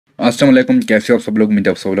अस्सलाम वालेकुम, कैसे हो आप सब लोग। उम्मीद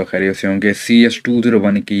है आप सब लोग खैरियत से होंगे।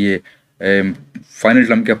 CS201 की ये फाइनल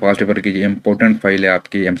टर्म के पास पेपर की ये इंपॉर्टेंट फाइल है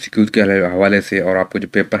आपकी MCQs के हवाले से। और आपको जो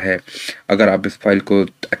पेपर है, अगर आप इस फाइल को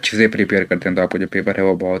अच्छे से प्रिपेयर करते हैं तो आपको जो पेपर है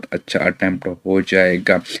वो बहुत अच्छा अटैम्प्ट हो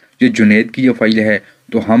जाएगा। ये जुनैद की जो फाइल है,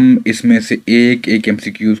 तो हम इसमें से एक एक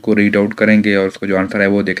MCQs को रीड आउट करेंगे और उसका जो आंसर है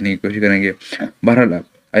वो देखने की कोशिश करेंगे। बहरहाल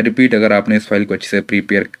आई रिपीट, अगर आपने इस फाइल को अच्छे से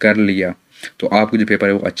प्रिपेयर कर लिया तो आपको जो पेपर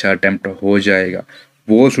है वो अच्छा अटैम्प्ट हो जाएगा।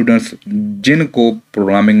 वो स्टूडेंट्स जिनको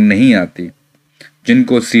प्रोग्रामिंग नहीं आती,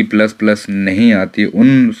 जिनको C++ नहीं आती,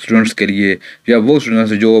 उन स्टूडेंट्स के लिए, या वो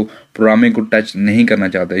स्टूडेंट्स जो प्रोग्रामिंग को टच नहीं करना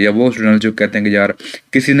चाहते, या वो स्टूडेंट्स जो कहते हैं कि यार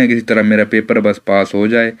किसी न किसी तरह मेरा पेपर बस पास हो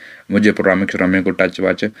जाए, मुझे प्रोग्रामिंग को टच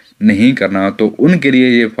वच नहीं करना, तो उनके लिए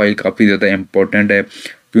ये फाइल काफ़ी ज़्यादा इंपॉर्टेंट है।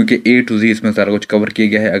 क्योंकि A to Z इसमें सारा कुछ कवर किया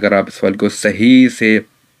गया है। अगर आप इस फाइल को सही से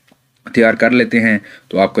तैयार कर लेते हैं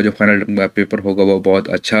तो आपका जो फाइनल पेपर होगा वो बहुत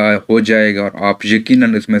अच्छा हो जाएगा और आप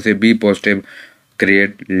यकीनन इसमें से बी पॉजिटिव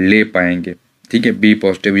ग्रेड ले पाएंगे। ठीक है, बी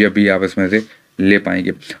पॉजिटिव या बी आप इसमें से ले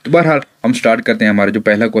पाएंगे। तो बहरहाल हम स्टार्ट करते हैं। हमारा जो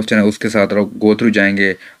पहला क्वेश्चन है उसके साथ गो थ्रू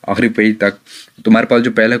जाएंगे आखिरी पेज तक। तो हमारे पास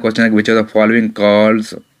जो पहला क्वेश्चन है, which are the following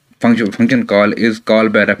calls function call is call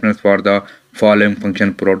by reference for the following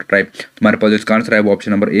function prototype. तुम्हारे पास जो इसका आंसर है वो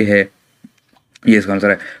ऑप्शन नंबर ए है, ये इसका आंसर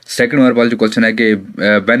है। सेकंड हमारे पास जो क्वेश्चन है कि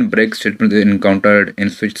when break statement is encountered in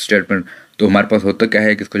switch statement, तो हमारे पास होता क्या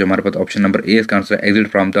है कि इसको जो हमारे पास ऑप्शन नंबर ए इसका आंसर है, exit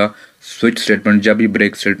from the switch statement. जब भी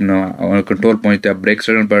ब्रेक स्टेटमेंट कंट्रोल पहुंचता है ब्रेक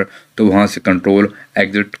स्टेटमेंट पर, तो वहां से कंट्रोल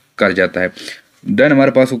एग्जिट कर जाता है। देन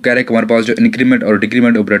हमारे पास वो कह रहे हैं कि हमारे पास जो इंक्रीमेंट और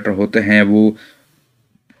डिक्रीमेंट ऑपरेटर होते हैं वो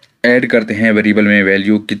ऐड करते हैं वेरिएबल में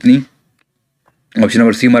वैल्यू कितनी। ऑप्शन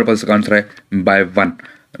नंबर सी हमारे पास इसका आंसर है बाय 1।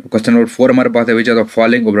 क्वेश्चन नंबर 4 हमारे पास है, which are the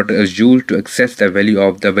following operator is used to access the value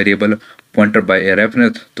of the variable pointer bye a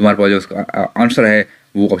reference. तुम्हारे पास जो उसका आंसर है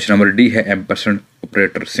वो ऑप्शन नंबर डी है, ampersand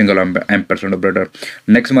operator, single ampersand operator.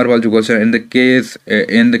 Next हमारे पास जो question,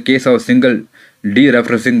 in the case of single D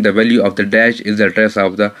referencing the value of the dash is the address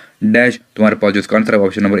of the dash. तुम्हारे पास जो इसका आंसर है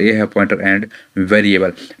ऑप्शन नंबर ए है, pointer and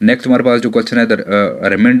variable. Next हमारे पास जो question है, the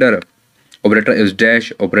remainder operator is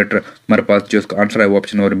dash operator. हमारे पास जो इसका आंसर है वो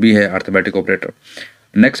ऑप्शन नंबर बी है, अर्थमेटिक ऑपरेटर।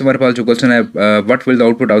 नेक्स्ट हमारे पास जो क्वेश्चन है, what will the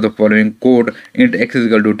output of the following code int x is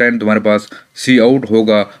equal to 10। तुम्हारे पास सी आउट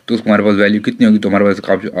होगा तो उसको हमारे पास वैल्यू कितनी होगी, तो हमारे पास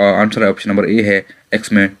इसका आंसर है ऑप्शन नंबर ए है,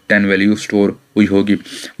 x में 10 वैल्यू स्टोर हुई होगी।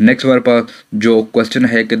 नेक्स्ट हमारे पास जो क्वेश्चन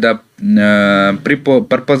है कि the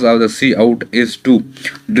purpose of the C out is to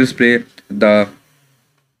display the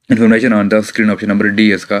information on the screen. Option number D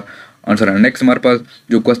है इसका आंसर है। नेक्स्ट हमारे पास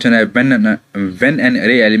जो क्वेश्चन है, व्हेन एन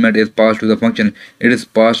अरे element is pass to the function it is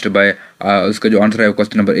passed by, उसका जो answer है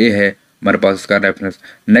क्वेश्चन नंबर ए है हमारे पास इसका रेफरेंस।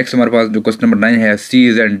 नेक्स्ट हमारे पास जो क्वेश्चन नंबर 9 है, सी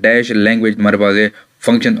इज एंड डैश लैंग्वेज। हमारे पास ये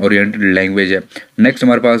फंक्शन ओरिएंटेड लैंग्वेज है। नेक्स्ट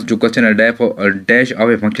हमारे पास जो क्वेश्चन है, dash of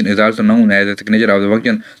a function is also known as the signature of the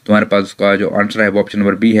function. तुम्हारे पास उसका जो आंसर है वो ऑप्शन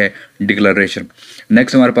नंबर बी है, डिक्लेरेशन।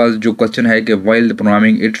 नेक्स्ट हमारे पास जो क्वेश्चन है कि while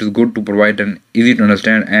programming it is good to provide an easy to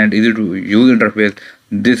understand and easy to use interface,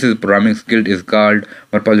 this is programming skill is called.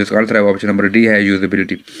 हमारे पास जो आंसर है ऑप्शन नंबर डी है,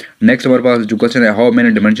 usability. Next हमारे पास जो क्वेश्चन है, how many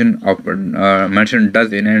dimension of mention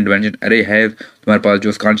does in an dimension अरे have. तुम्हारे पास जो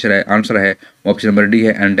इसका आंसर है ऑप्शन नंबर डी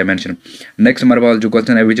है, एन डिमेंशन। नेक्स्ट हमारे पास जो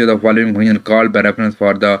क्वेश्चन है, which is the following function called by reference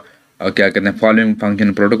for the क्या कहते हैं फॉलोइंग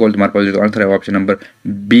फंक्शन प्रोटोकॉल। तुम्हारे पास जो आंसर है ऑप्शन नंबर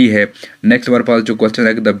बी है। नेक्स्ट हमारे पास जो क्वेश्चन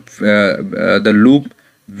है, the loop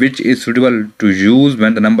which is suitable to use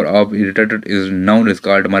when the number of iterated is noun is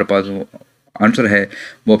called. हमारे पास आंसर है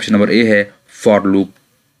वो ऑप्शन नंबर ए है, फॉर लूप।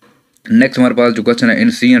 नेक्स्ट हमारे पास जो क्वेश्चन है, इन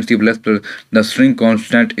सी and C++ the string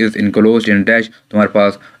constant is enclosed in dash. तुम्हारे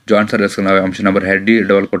पास जो answer है इसका ऑप्शन नंबर है D,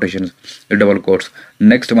 double quotation, double quotes.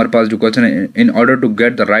 Next हमारे पास जो क्वेश्चन है, in order to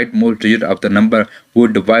get the right most digit of the number वो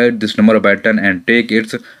divide this number by 10 and take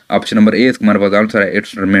its. Option number A हमारे पास answer है,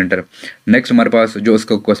 it's reminder. Next हमारे पास जो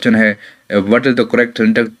इसका question है, what is the correct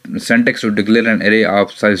syntax to declare an array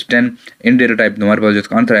of size 10 in data type. तुम्हारे पास जो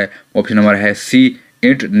इसका आंसर है ऑप्शन नंबर है सी,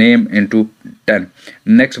 int name into 10।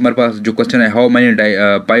 नेक्स्ट हमारे पास जो क्वेश्चन है, how many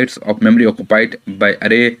bytes of memory occupied by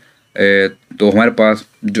अरे। तो हमारे पास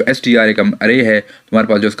जो str का अरे है, तुम्हारे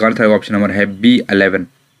पास जो इसका आंसर है ऑप्शन नंबर है बी 11।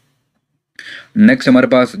 नेक्स्ट हमारे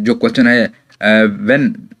पास जो क्वेश्चन है,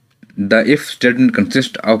 when the if statement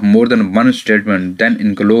consist of more than one statement then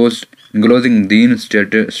enclosing Deen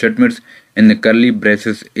statements in curly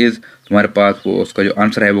braces is. तुम्हारे पास वो उसका जो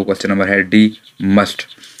आंसर है वो क्वेश्चन नंबर है डी, मस्ट।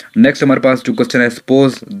 नेक्स्ट हमारे पास जो क्वेश्चन है,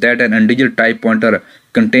 suppose that N integer type pointer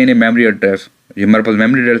contain a memory address. ये हमारे पास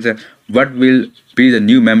मेमोरी एड्रेस है, what will be the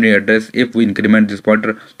new memory address if we increment this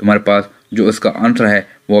pointer. तुम्हारे पास जो इसका आंसर है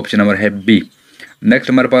वो ऑप्शन नंबर है बी। नेक्स्ट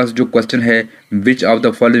हमारे पास जो क्वेश्चन है, which of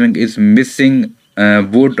the following is missing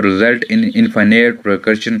would result in infinite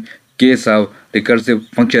recursion case of recursive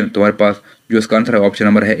function, तुम्हारे पास जो इसका आंसर है ऑप्शन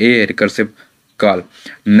नंबर है ए, रिकर्सिव कॉल।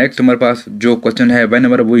 नेक्स्ट हमारे पास जो क्वेश्चन है, when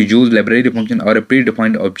ever we use library function और ए प्री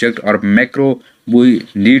डिफाइंड ऑब्जेक्ट और macro we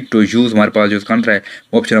need to use, हमारे पास जो इसका आंसर है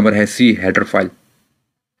ऑप्शन नंबर है सी, हेडर फाइल।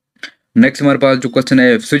 नेक्स्ट हमारे पास जो क्वेश्चन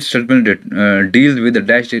है, switch statement deals with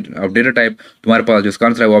dash of data type, तुम्हारे पास जो इसका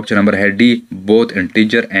आंसर है वो ऑप्शन नंबर है D, both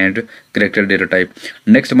integer and character data type.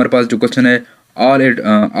 Next हमारे पास जो क्वेश्चन है,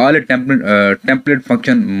 all template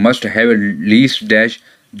function must have least dash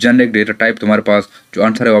generic data type, तुम्हारे पास जो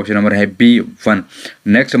आंसर है ऑप्शन नंबर है बी 1।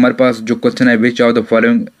 नेक्स्ट हमारे पास जो क्वेश्चन है, which of the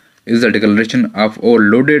following is the declaration of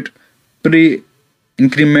overloaded pre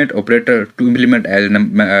increment operator to implement as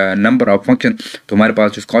number of function, तो हमारे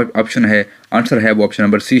पास जिसका ऑप्शन है आंसर है वो ऑप्शन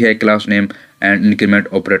नंबर सी है, class name and increment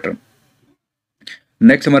operator.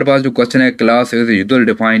 Next हमारे पास जो क्वेश्चन है, क्लास इज यूजुअली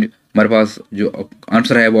डिफाइंड, हमारे पास जो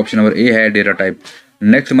आंसर है वो ऑप्शन नंबर ए है, डेटा टाइप।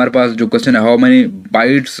 नेक्स्ट हमारे पास जो क्वेश्चन है, how many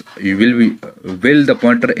bytes will the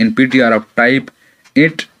pointer in PTR of type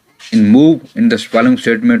it in move in the following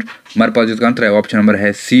statement, हमारे पास जिसका आंसर है ऑप्शन नंबर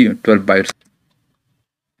है सी, 12 बाइट्स।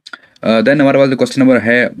 देन हमारे पास क्वेश्चन नंबर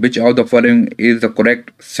है, which of the following is the correct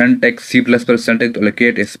syntax C++ syntax to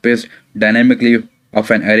allocate A space dynamically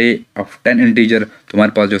of N अरे of 10 integer, तो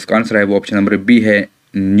हमारे पास जो इसका आंसर है वो ऑप्शन नंबर बी है,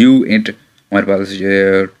 न्यू इंट, हमारे पास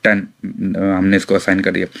 10 हमने इसको असाइन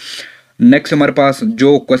कर दिया। नेक्स्ट हमारे पास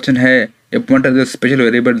जो क्वेश्चन है, ए pointer is special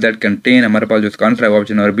variable that contain, हमारे पास जो इसका आंसर है वो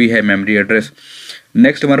ऑप्शन नंबर बी है, मेमोरी एड्रेस।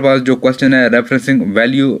 नेक्स्ट हमारे पास जो क्वेश्चन है, referencing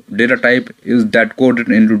value data type is that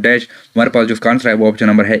coded into dash, हमारे पास जो इसका आंसर है वो ऑप्शन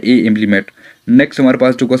नंबर है ए, इम्प्लीमेंट। नेक्स्ट हमारे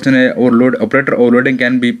पास जो क्वेश्चन है, overload operator overloading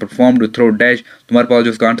can be performed through dash, तुम्हारे पास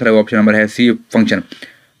जो इसका आंसर है वो ऑप्शन नंबर है सी, फंक्शन।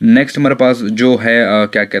 नेक्स्ट हमारे पास जो है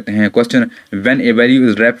क्या कहते हैं question, when A value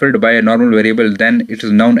is referred by a normal variable then it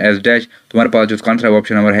is known as dash, तुम्हारे पास जो इसका आंसर है वो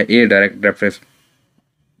ऑप्शन नंबर है ए, डायरेक्ट रेफरेंस।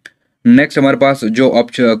 नेक्स्ट हमारे पास जो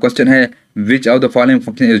ऑप्शन क्वेश्चन है, which of the following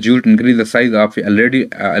function is used to increase the size of already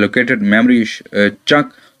allocated memory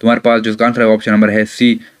chunk, तुम्हारे पास जो इसका आंसर है ऑप्शन नंबर है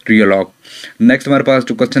सी, रियलॉग। नेक्स्ट हमारे पास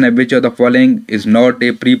जो क्वेश्चन है, which of the following is not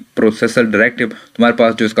a pre processor directive, तुम्हारे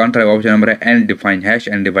पास जो इसका आंसर है ऑप्शन नंबर है N, define, hash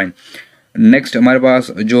and define. Next हमारे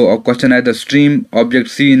पास जो क्वेश्चन है, the stream object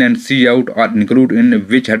C in and C out are include in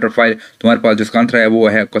which header file, तुम्हारे पास जिसका आंसर है वो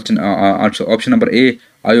है question option number A,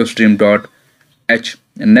 iostream.h।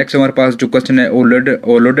 Next हमारे पास जो क्वेश्चन है,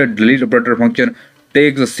 overloaded delete operator function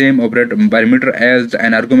takes the same operator parameter as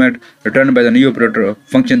an argument return by the new operator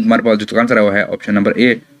function, तुम्हारे पास जिसका आंसर है वो है option number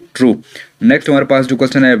A, true. Next हमारे पास जो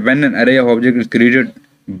क्वेश्चन है, व्हेन एन अरे of object is created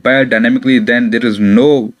by dynamically then there is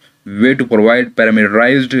no way to provide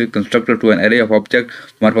parameterised constructor to N अरे ऑफ ऑब्जेक्ट,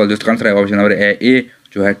 तुम्हारे पास जिसका आंसर है ऑप्शन नंबर ए,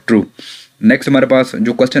 जो है ट्रू। नेक्स्ट हमारे पास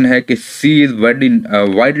जो क्वेश्चन है कि सी is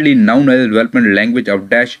widely known as development language of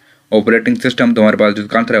dash operating system, तुम्हारे पास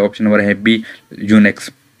जिसका आंसर है ऑप्शन नंबर है बी,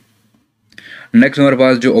 यूनिक्स। नेक्स्ट हमारे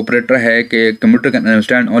पास जो ऑपरेटर है कि computer can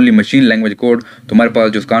understand only machine language code, तुम्हारे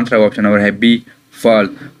पास जिसका आंसर है ऑप्शन नंबर है B, false.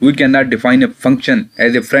 We can not define a function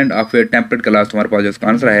as a friend of A template class, तुम्हारे पास जिसका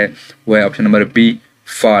आंसर है वो है option number B,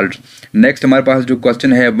 false. Next हमारे पास जो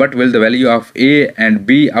क्वेश्चन है, what will the value of A and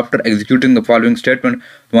be after executing the following statement,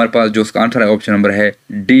 तुम्हारे पास जो उसका आंसर है ऑप्शन नंबर है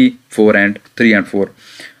डी, 4 and 3 and 4।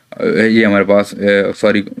 ये हमारे पास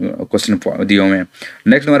सॉरी क्वेश्चन दिए हुए हैं।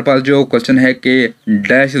 नेक्स्ट हमारे पास जो क्वेश्चन है कि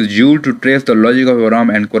dash is used to trace the logic of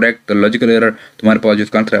programme and correct the logical error, तुम्हारे पास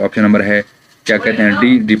जिसका आंसर है ऑप्शन नंबर है क्या कहते हैं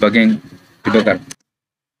डी, डिबगर।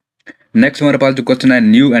 नेक्स्ट हमारे पास जो क्वेश्चन है,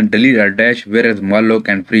 new and delete are dash where is malloc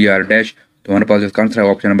and free are dash, तो हमारे पास जिसका आंसर है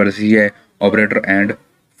ऑप्शन नंबर सी है, ऑपरेटर एंड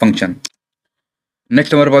फंक्शन।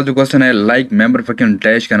 नेक्स्ट हमारे पास जो क्वेश्चन है, like member function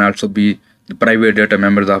dash can also be private data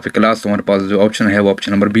members of A class, तो हमारे पास जो ऑप्शन है वो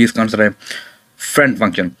ऑप्शन नंबर बी, इसका आंसर है फ्रेंड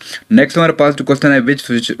फंक्शन। नेक्स्ट हमारे पास जो क्वेश्चन है, विच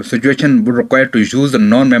situation would require to use the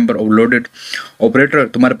non member overloaded operator,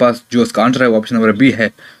 तुम्हारे पास जो इसका आंसर है वो ऑप्शन नंबर बी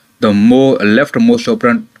है, the left most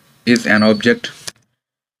operand is an object.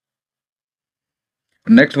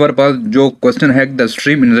 Next हमारे पास जो क्वेश्चन है, the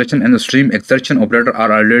stream इंजर्शन and the stream exertion operator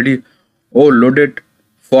are already overloaded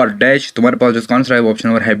for dash, तुम्हारे पास जो आंसर है वो ऑप्शन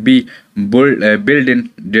नंबर है B, build in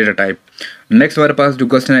data type. Next हमारे पास जो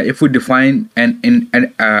क्वेश्चन है, if we define N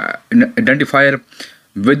identifier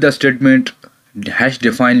with the statement hash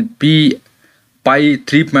define P pi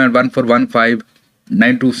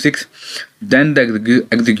 3.1415.926 then the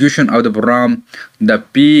execution of the programme the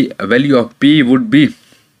P value of P would be,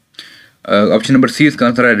 option number C इसका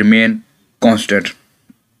answer है remain constant.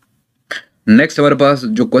 Next हमारे पास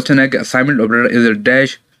जो question है कि assignment operator is a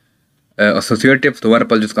dash associative, तो हमारे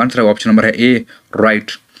पास जिसका answer है ऑप्शन नंबर है ए,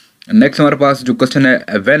 राइट। नेक्स्ट हमारे पास जो क्वेश्चन है,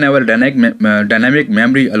 when ever dynamic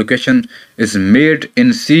memory allocation is made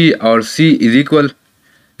in सी और सी इज इक्वल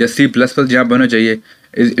या C++ जहाँ पे होना चाहिए,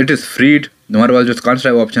 इट इज़ फ्रीड। हमारे पास जो इसका आंसर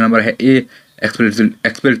है वो ऑप्शन नंबर है ए,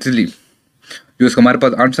 एक्सप्लिसिटली। जो इसका हमारे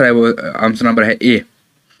पास आंसर है वो आंसर नंबर है ए,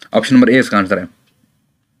 ऑप्शन नंबर ए इसका आंसर है।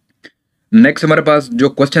 नेक्स्ट हमारे पास जो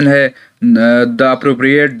क्वेश्चन है, the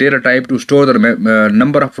appropriate data type two store the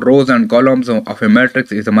number of rose and columns of A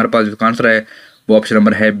matrix इस हमारे पास जो आंसर है वो ऑप्शन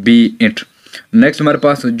नंबर है बी, इंट। नेक्स्ट हमारे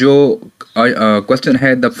पास जो क्वेश्चन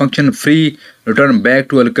है, the function free return back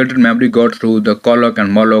to allocated memory got through the कॉलॉक and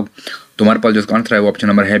malloc, तो हमारे पास जो आंसर है वो ऑप्शन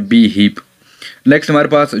नंबर है बी, हीप। नेक्स्ट हमारे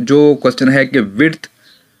पास जो क्वेश्चन है कि width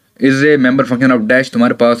is a member function of dash,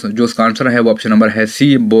 तुम्हारे पास जो उसका आंसर है वो ऑप्शन नंबर है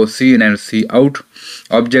सी, both C in and C out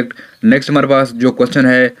object. Next हमारे पास जो क्वेश्चन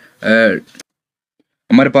है,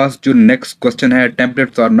 हमारे पास जो नेक्स्ट क्वेश्चन है,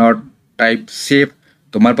 templates are not type safe,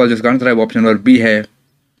 तो हमारे पास जो इसका आंसर है वो ऑप्शन नंबर बी है,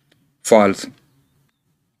 फॉल्स।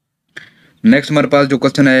 नेक्स्ट हमारे पास जो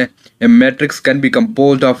क्वेश्चन है, ए matrix can be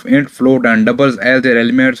composed of int, float and doubles as there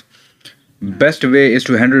elements, best way is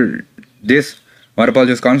to handle this, हमारे पास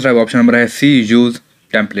जो इसका आंसर है वो ऑप्शन नंबर है सी, यूज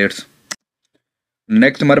टेम्पलेट्स।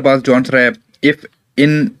 नेक्स्ट हमारे पास जो आंसर है, if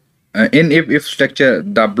in if structure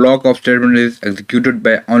the block of statement is executed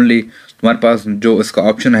by only, हमारे पास जो इसका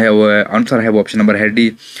ऑप्शन है वो आंसर है वो ऑप्शन नंबर है D,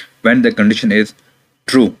 when the condition is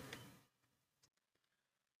true.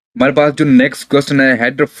 हमारे पास जो नेक्स्ट क्वेश्चन है,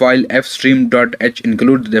 header file F stream dot H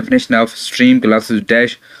include the definition of stream classes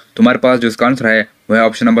dash, तो हमारे पास जो इसका आंसर है वो है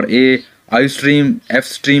option number A, I stream, F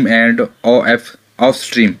stream and O F of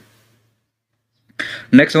stream.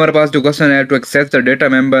 Next हमारे पास जो क्वेश्चन है, to access the data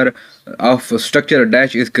member of structure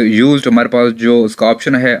dash is used, हमारे पास जो उसका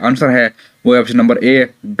ऑप्शन है आंसर है वो है option number A,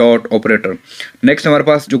 dot operator. Next हमारे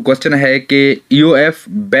पास जो क्वेश्चन है कि EOF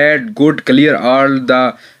bad good clear all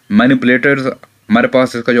the manipulators, हमारे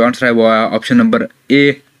पास इसका जो आंसर है वो है option number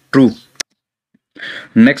A, true.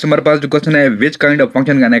 Next हमारे पास जो क्वेश्चन है, which kind of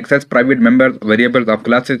function can access private members variables of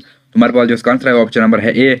classes, तो हमारे पास जो इसका आंसर है वो ऑप्शन नंबर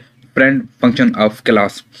है ए, friend function of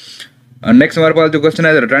class. Next हमारे पास जो क्वेश्चन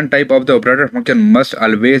है, return type of the operator function must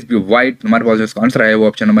always be white, हमारे पास जो इसका आंसर है वो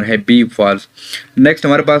ऑप्शन नंबर है बी, फॉल्स। नेक्स्ट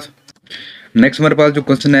हमारे पास जो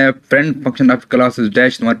क्वेश्चन है, friend function of class is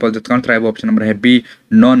dash, हमारे पास जो आंसर है वो ऑप्शन नंबर है B,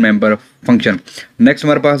 non member function. Next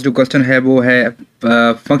हमारे पास जो क्वेश्चन है वो है,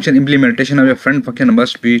 function implementation of A friend function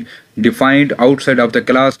must be defined outside of the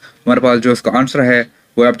class, हमारे पास जो इसका आंसर है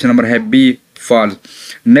वो ऑप्शन नंबर है बी, फॉल्स।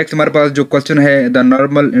 नेक्स्ट हमारे पास जो क्वेश्चन है, the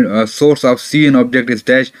normal source of C in object is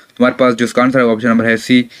dash, हमारे पास जो इसका आंसर है ऑप्शन नंबर है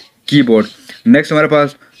सी, कीबोर्ड। नेक्स्ट हमारे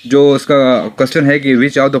पास जो इसका क्वेश्चन है कि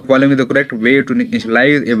which of the following is the correct way to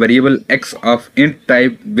initialise a variable x of int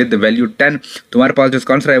type with value 10, तो हमारे पास जो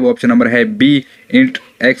इसका आंसर है वो ऑप्शन नंबर है B, int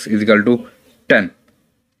x is equal to 10।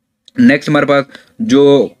 Next हमारे पास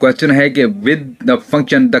जो क्वेश्चन है कि with the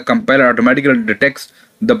function the compiler automatically detects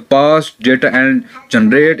the past data and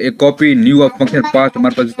generate a copy new of function past,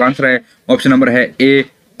 हमारे पास इसका आंसर है ऑप्शन नंबर है ए,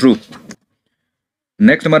 true.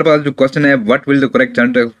 Next हमारे पास जो क्वेश्चन है, what will the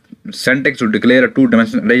correct syntax to declare a two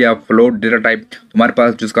dimensional अरे of float data type, हमारे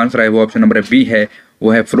पास जिसका आंसर है वो ऑप्शन नंबर बी है,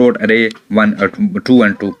 वो है फ्लोट अरे 1 2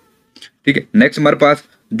 एंड 2। ठीक है। नेक्स्ट हमारे पास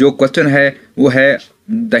जो क्वेश्चन है वो है,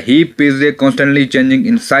 the heap is a constantly changing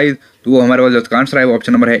in size, तो वो हमारे पास जिसका आंसर है वो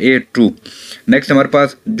ऑप्शन नंबर है ए, ट्रू। नेक्स्ट हमारे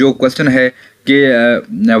पास जो क्वेश्चन है कि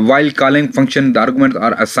while calling function the arguments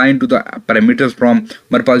are assigned to the parameters from,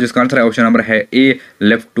 हमारे पास जिसका आंसर है ऑप्शन नंबर है ए,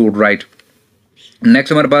 लेफ्ट टू राइट।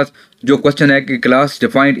 नेक्स्ट हमारे पास जो क्वेश्चन है कि class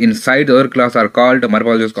defined inside other class are called, हमारे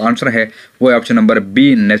पास जो इसका आंसर है वो है option number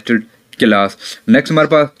B, nested class. Next हमारे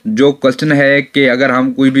पास जो क्वेश्चन है कि अगर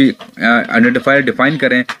हम कोई भी आइडेंटिफायर डिफाइन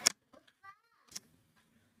करें,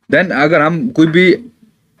 देन अगर हम कोई भी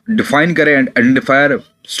डिफाइन करें आइडेंटिफायर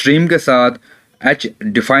स्ट्रीम के साथ, एच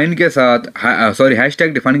डिफाइन के साथ, सॉरी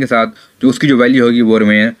हैशटैग डिफाइन के साथ, जो उसकी जो वैल्यू होगी वो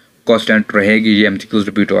रिमेन कांस्टेंट रहेगी। ये एमसीक्यूज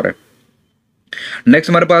रिपीट हो रहा है। नेक्स्ट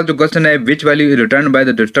हमारे पास जो क्वेश्चन है, which value return by the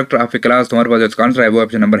destructor of A class, तो हमारे पास इसका आंसर है वो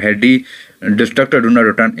ऑप्शन नंबर है D, destructor do not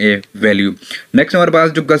return A value. Next हमारे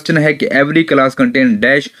पास जो क्वेश्चन है कि एवरी क्लास कंटेन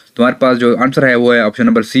डैश, तो हमारे पास जो आंसर है वो है option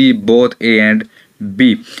number C, both A and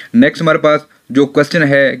B. Next हमारे पास जो क्वेश्चन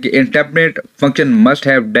है कि interpret function must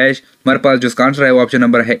have dash, हमारे पास जो इसका आंसर है वो ऑप्शन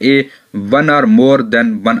नंबर है ए, 1 और मोर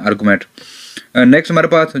देन 1 आर्गुमेंट। नेक्स्ट हमारे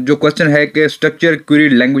पास जो क्वेश्चन है कि structure query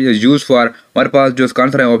language is use for, हमारे पास जो इसका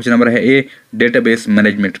आंसर है ऑप्शन नंबर है ए, डेटाबेस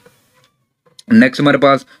मैनेजमेंट। नेक्स्ट हमारे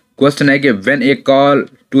पास क्वेश्चन है कि when A call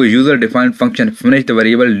to user defined function finish the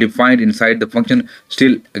variable defined inside the function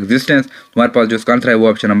still existence, हमारे पास जो इसका आंसर है वो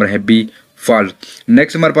ऑप्शन नंबर है बी, फॉल्स।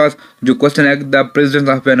 नेक्स्ट हमारे पास जो क्वेश्चन है, the precedence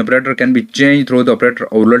of an operator can be change through the operator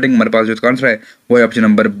overloading, हमारे पास जो इसका आंसर है वो है option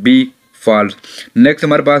number B, false. Next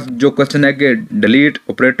हमारे पास जो क्वेश्चन है कि delete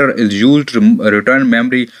operator is used to return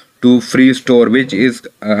memory to free store which is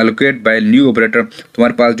allocate bye new operator.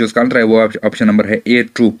 तुम्हारे पास जो इसका आंसर है वो ऑप्शन नंबर है ए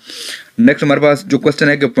ट्रू। नेक्स्ट हमारे पास जो क्वेश्चन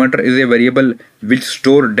है कि pointer is a variable which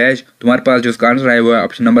store dash. तुम्हारे पास जो इसका आंसर है वो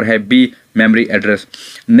ऑप्शन नंबर है बी मेमोरी एड्रेस।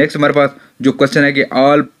 नेक्स्ट हमारे पास जो क्वेश्चन है कि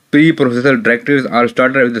all pre processor directories are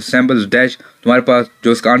started with samples dash. तुम्हारे पास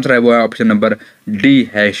जो इसका आंसर है वो है option number D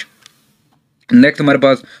hash. Next हमारे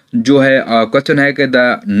पास जो है क्वेश्चन है कि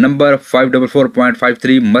the number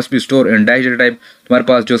 544.53 must be store in dash data type. तुम्हारे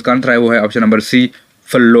पास जो इसका आंसर है वो है option number C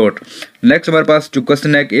float. Next हमारे पास जो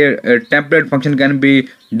क्वेश्चन है कि template function can be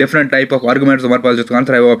different type of arguments. हमारे पास जो इसका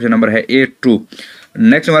आंसर है वो ऑप्शन नंबर है ए ट्रू।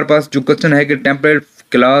 नेक्स्ट हमारे पास जो क्वेश्चन है कि template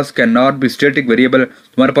class can not be static variable.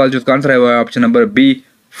 तुम्हारे पास जो इसका आंसर है वो है option number B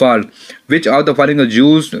false. Which of the following is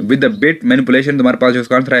used with the bit manipulation. तुम्हारे पास जो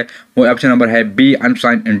इसका आंसर है वो ऑप्शन नंबर है बी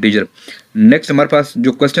अनसाइंड इंटीजर। नेक्स्ट हमारे पास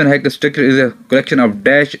जो क्वेश्चन है कि structure is a collection of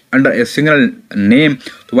dash under a single name.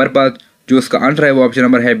 तुम्हारे पास जो इसका आंसर है वो ऑप्शन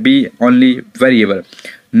नंबर है बी ओनली वेरिएबल।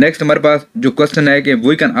 नेक्स्ट हमारे पास जो क्वेश्चन है कि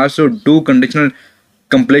we can also do conditional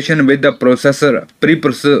completion with the processor pre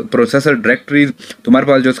processor directories. तुम्हारे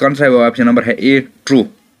पास जो इसका आंसर है वो ऑप्शन नंबर है ए ट्रू।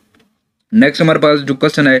 नेक्स्ट हमारे पास जो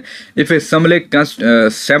क्वेश्चन है if A symbolic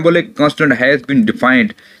constant has been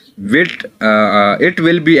defined wit it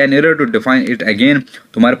will be an error to define it again.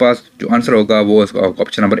 तुम्हारे पास जो आंसर होगा वो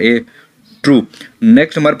option number A true.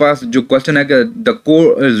 Next हमारे पास जो क्वेश्चन है कि the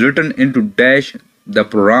code is written into dash the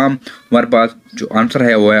programme. हमारे पास जो आंसर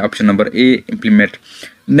है वो है option number A implement.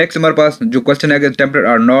 Next हमारे पास जो क्वेश्चन है कि template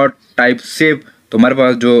are not type save. तो हमारे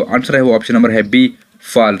पास जो आंसर है वो ऑप्शन नंबर है बी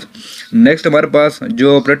फॉल्स। नेक्स्ट हमारे पास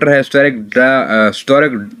जो ऑपरेटर है static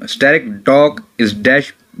dock is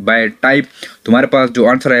dash by type. तुम्हारे पास जो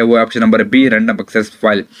आंसर है वो option number B random access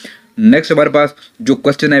file. Next हमारे पास जो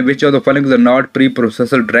क्वेश्चन है which of the following is not pre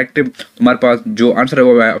processor directive. तुम्हारे पास जो आंसर है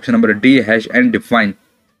वो है option number D hash and define.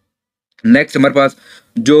 Next हमारे पास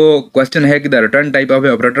जो क्वेश्चन है कि the return type of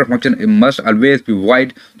operator function must always be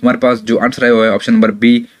wide. तुम्हारे पास जो आंसर है वो है option number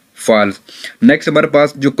B false. Next हमारे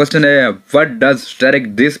पास जो क्वेश्चन है what does static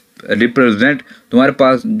this represent. तुम्हारे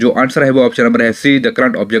पास जो आंसर है वो ऑप्शन नंबर है see the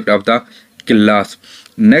current object of the class.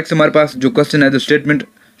 Next हमारे पास जो क्वेश्चन है the statement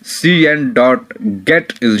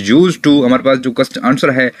cn.get is use to. हमारे पास जो क्वेश्चन आंसर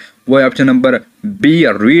है वो है option number B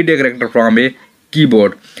read a character from a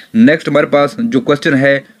keyboard. Next हमारे पास जो क्वेश्चन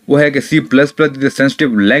है वो है कि C++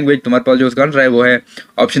 सेंसिटिव लैंग्वेज। तुम्हारे पास जो इसका आंसर है वो है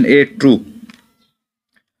ऑप्शन ए ट्रू।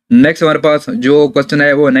 नेक्स्ट हमारे पास जो क्वेश्चन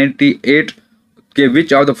है वो 98 के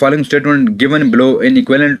which of the following statement given below in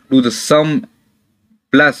equivalent to the some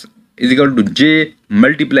plus is equal to J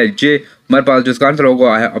multiply जे। हमारे पास जो इसका आंसर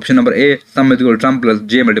होगा है option number A some is equal to some plus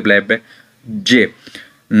J multiply by J.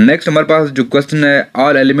 Next हमारे पास जो question है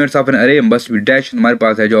all elements of N अरे must be dash. हमारे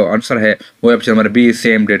पास है जो आंसर है वो option number B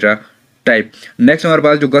same data type. Next हमारे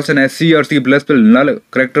पास जो क्वेश्चन है सी और C++ null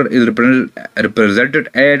character is represented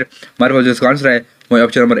add. हमारे पास जो इसका आंसर है वो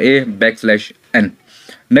option number A \n।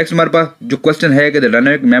 Next हमारे पास जो क्वेश्चन है कि the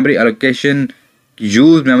dynamic memory allocation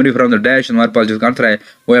use memory from the dash. हमारे पास जो इसका आंसर है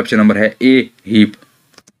वो ऑप्शन नंबर है ए हीप।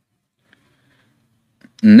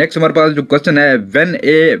 नेक्स्ट हमारे पास जो क्वेश्चन है when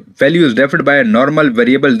A value is defined by normal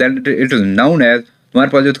variable then it is known as. हमारे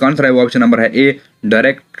पास जो इसका आंसर है वो ऑप्शन नंबर है ए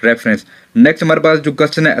डायरेक्ट रेफरेंस। नेक्स्ट हमारे पास जो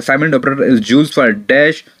क्वेश्चन है assignment operator is used for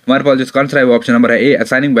dash. हमारे पास जो इसका आंसर है वो ऑप्शन नंबर है ए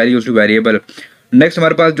assigning values two variable. Next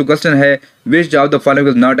हमारे पास जो क्वेश्चन है which of the following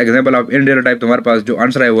is not example of in data type. तो हमारे पास जो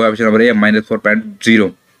आंसर है वो ऑप्शन नंबर ए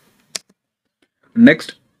 -4.0।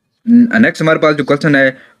 नेक्स्ट हमारे पास जो क्वेश्चन है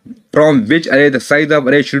फ्रॉम विच अरे द साइज ऑफ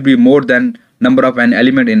अरे should be more than number of an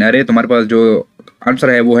element in अरे। तो हमारे पास जो आंसर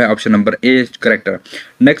है वो है option number a character.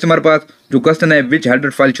 Next हमारे पास जो क्वेश्चन है विच header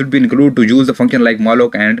file should be include to use the function like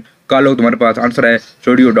malloc and calloc। तुम्हारे पास आंसर है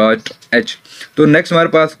studio.h। तो नेक्स्ट हमारे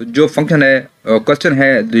पास जो फंक्शन है क्वेश्चन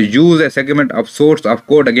है the use A segment of source of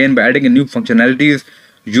code again by adding new functionalities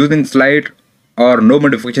using slide और no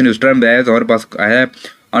modification is termed as. हमारे पास है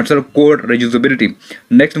आंसर कोड reusability।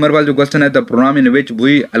 नेक्स्ट हमारे पास जो क्वेश्चन है the programme in which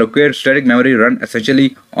we allocate static memory run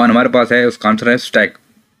essentially on. हमारे पास है उसका answer है stack.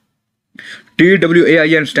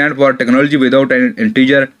 TWAIN stand for technology without an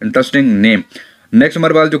integer interesting name. Next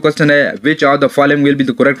हमारे पास जो क्वेश्चन है which of the following will be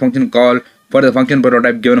the correct function call for the function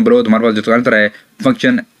prototype given below. हमारे पास जो answer है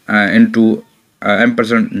फंक्शन इनटू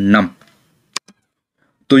 $num।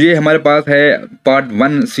 तो ये हमारे पास है पार्ट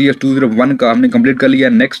 1 CS201 का हमने कंप्लीट कर लिया।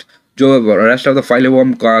 नेक्स्ट जो रेस्ट ऑफ द फाइल है वो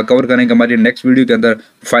हम कवर करेंगे हमारी नेक्स्ट वीडियो के अंदर।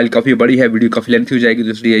 फाइल काफ़ी बड़ी है, वीडियो काफ़ी लेंथी हो जाएगी, तो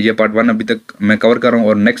इसलिए ये पार्ट 1 अभी तक मैं कवर कर रहा हूँ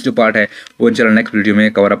और नेक्स्ट जो पार्ट है वो इंशाल्लाह नेक्स्ट वीडियो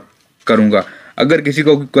में कवर अप करूँगा। अगर किसी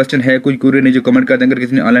को कोई क्वेश्चन है, कोई क्वेरी नहीं, जो कमेंट कर दें। अगर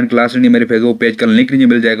किसी ने ऑनलाइन क्लास नहीं, मेरे फेसबुक पेज का लिंक नीचे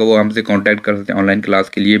मिल जाएगा, वो हमसे कॉन्टैक्ट कर सकते हैं ऑनलाइन क्लास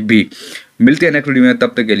के लिए भी। मिलते हैं नेक्स्ट वीडियो में,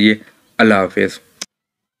 तब तक के लिए अल्लाह हाफिज़।